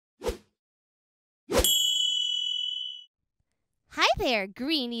Hi there,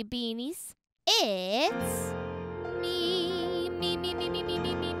 greenie beanies. It's me,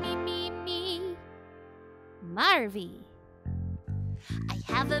 Marvie. I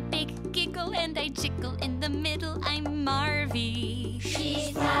have a big giggle and I jiggle in the middle. I'm Marvie.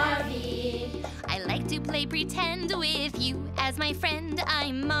 She's Marvie. I like to play pretend with you as my friend.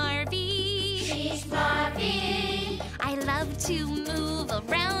 I'm Marvie. She's Marvie. I love to move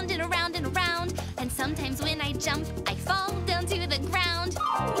around and around and around, and sometimes when I jump, I fall down to the ground.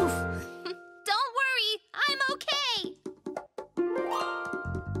 Oof! Don't worry, I'm okay.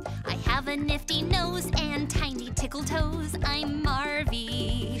 I have a nifty nose and tiny tickle toes. I'm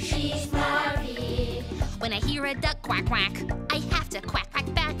Marvie. She's Marvie. When I hear a duck quack quack, I have to quack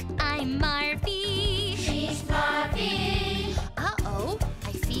quack back. I'm Marvie. She's Marvie. Uh-oh,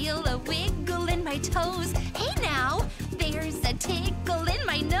 I feel a wiggle in my toes. Hey now, there's a tickle in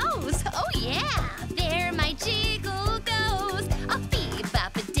my nose. Oh yeah, there my jiggle goes. A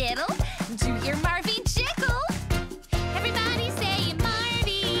bee-bop-a-diddle, do your Marvie jiggle. Everybody say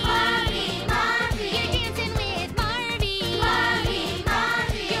Marvie. Marvie, Marvie. You're dancing with Marvie. Marvie,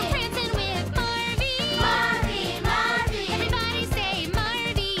 Marvie. You're prancing with Marvie. Marvie, Marvie. Everybody say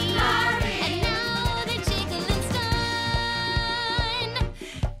Marvie. Marvie. And now the jiggling's done.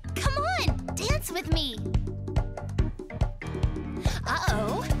 Come on, dance with me.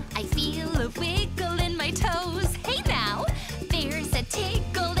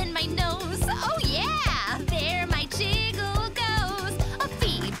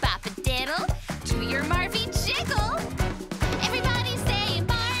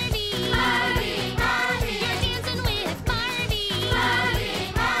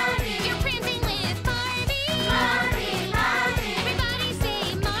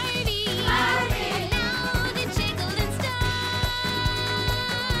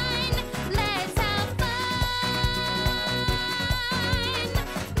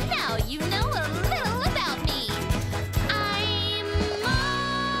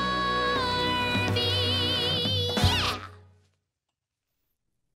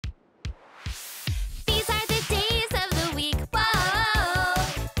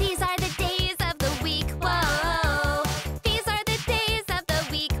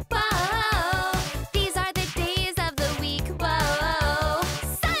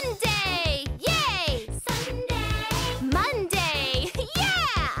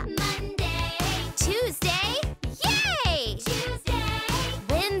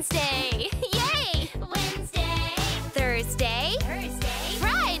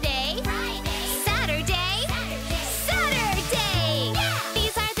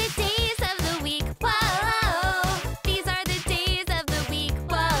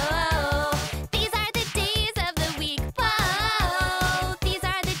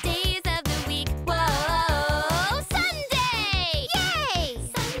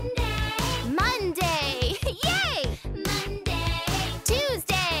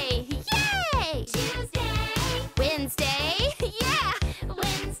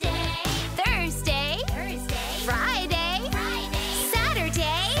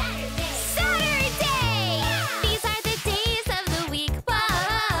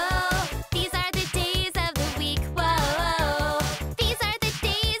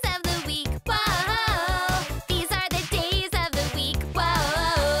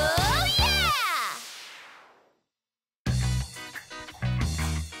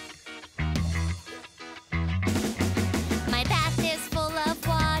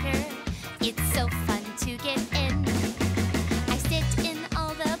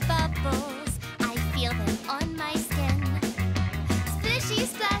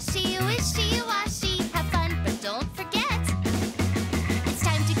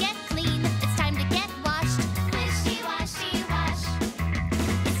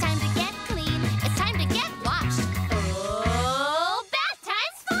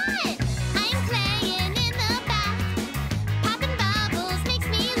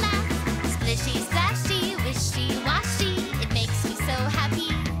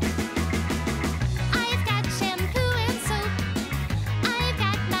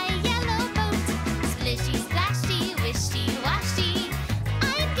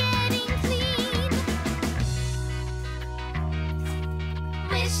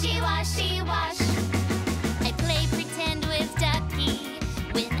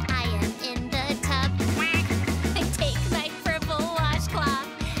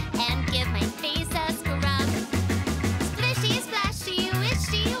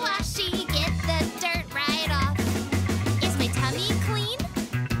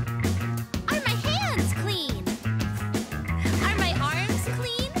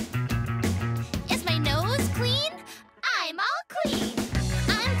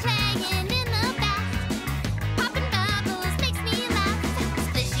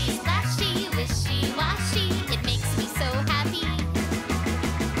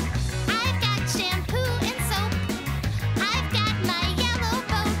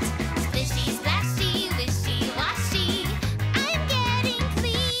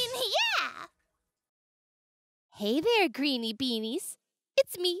 Hey there, Greenie Beanies.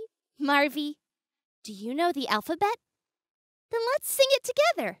 It's me, Marvie. Do you know the alphabet? Then let's sing it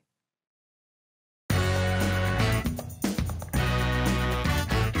together.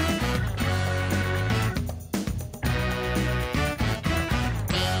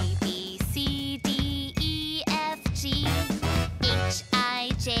 A, B, C, D, E, F, G, H, I,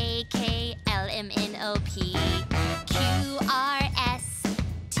 J, K, L, M, N, O, P, Q, R, S,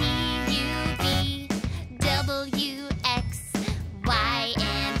 T, U, V, W, X, Y,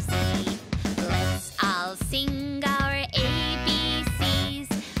 and Z. Let's all sing our ABCs.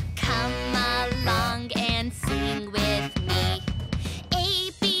 Come along and sing with me.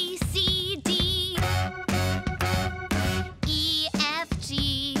 A, B, C, D, E, F,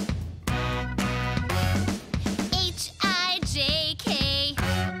 G, H, I, J, K,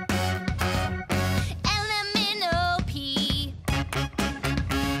 L, M, N, O, P,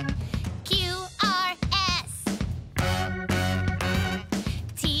 Q, R, S,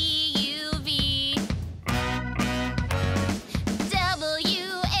 T, U, V,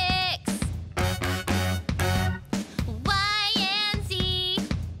 W, X, Y, and Z.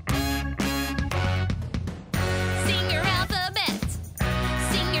 Sing your alphabet.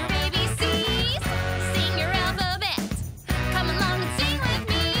 Sing your ABCs. Sing your alphabet. Come along and sing with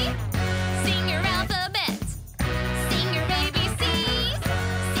me. Sing your alphabet. Sing your ABCs.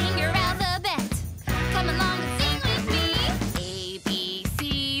 Sing your alphabet. Come along and sing with me. A, B, C,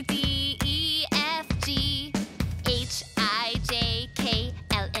 D, E, F, G, H, I, J, K,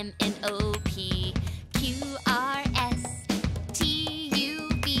 L, M, N, O, P, Q, R, S, T, U,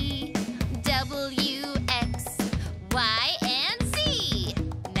 V, W, X, Y, and Z.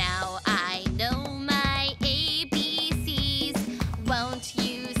 Now I know my ABCs. Won't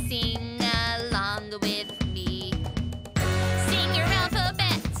you sing along with me? Sing your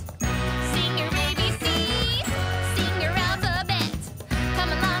alphabet. Sing your ABCs. Sing your alphabet.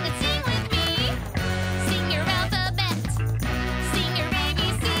 Come along and sing with me. Sing your alphabet. Sing your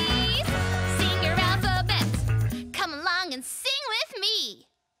ABCs. Sing your alphabet. Come along and sing with me.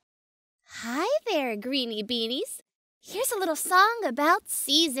 Hi there, Greenie Beanies. Here's a little song about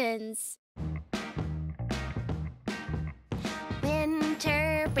seasons.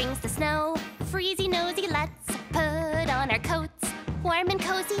 Winter brings the snow. Freezy nosy, let's put on our coats. Warm and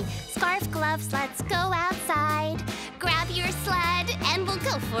cozy, scarf, gloves, let's go outside. Grab your sled and we'll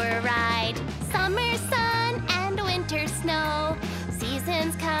go for a ride. Summer sun and winter snow.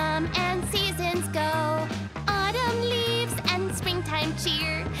 Seasons come and seasons go. Autumn leaves and springtime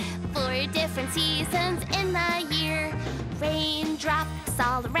cheer. 4 different seasons in the year. Raindrops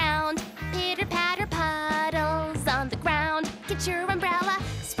all around. Pitter patter puddles on the ground. Get your umbrella.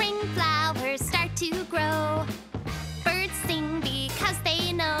 Spring flowers start to grow. Birds sing because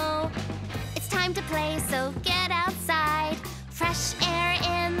they know it's time to play, so get outside. Fresh air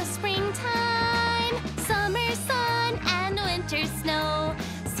in the springtime. Summer sun and winter snow.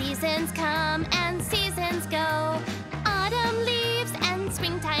 Seasons come and seasons go. Autumn leaves and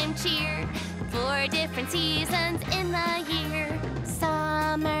springtime cheer. 4 different seasons in the year.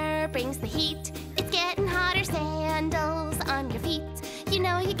 Summer brings the heat. It's getting hotter. Sandals on your feet. You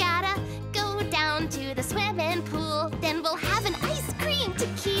know you gotta go down to the swimming pool. Then we'll have an ice cream to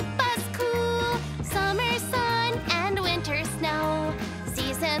keep us cool. Summer sun and winter snow.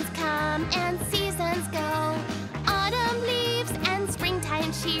 Seasons come and seasons go. Autumn leaves and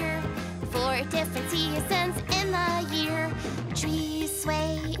springtime cheer. 4 different seasons in the year. Trees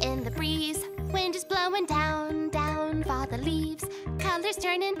sway in the breeze. Wind is blowing down, down fall the leaves. Colors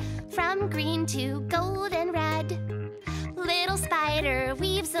turning from green to gold and red. Little spider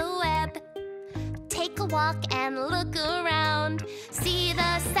weaves a web. Take a walk and look around. See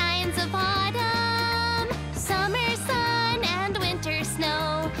the signs of autumn. Summer sun and winter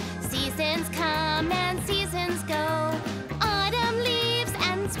snow. Seasons come and seasons go. Autumn leaves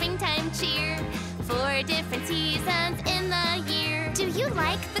and springtime cheer. 4 different seasons in the year. Do you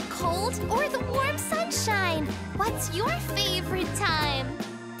like the cold or the warm sunshine? What's your favorite time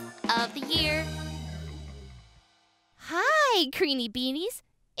of the year? Hi, Greenie Beanies.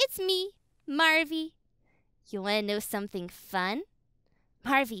 It's me, Marvie. You want to know something fun?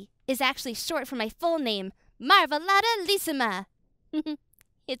 Marvie is actually short for my full name, Marvelatissima.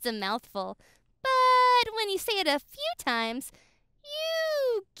 It's a mouthful, but when you say it a few times,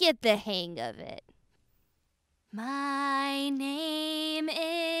 you get the hang of it. My name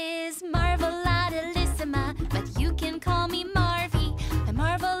is Marvelatissima, but you can call me Marvie. I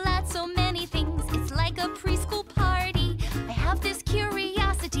marvel at so many things, it's like a preschool party. I have this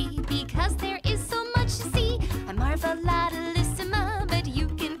curiosity because there is so much to see. I'm Marvelatissima, but you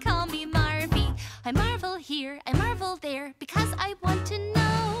can call me Marvie. I marvel here, I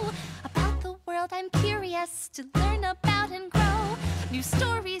world I'm curious to learn about and grow. New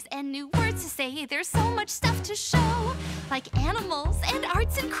stories and new words to say. There's so much stuff to show, like animals and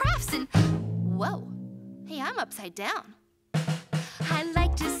arts and crafts and whoa, hey, I'm upside down. I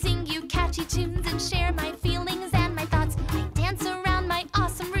like to sing you catchy tunes and share my feelings and my thoughts. I dance around my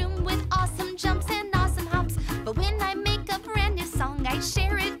awesome room with awesome jumps and awesome hops. But when I make a brand new song, I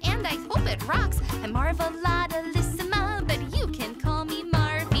share it and I hope it rocks. I'm Marvelatissima, but you can call me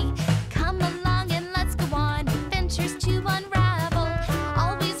Marvie. Come along and let's go on adventures to unravel.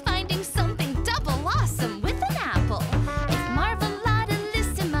 Always finding something double awesome with an apple. If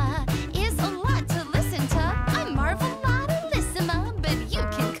Marvelatissima is a lot to listen to, I'm Marvelatissima, but you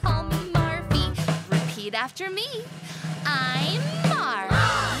can call me Marvie. Repeat after me.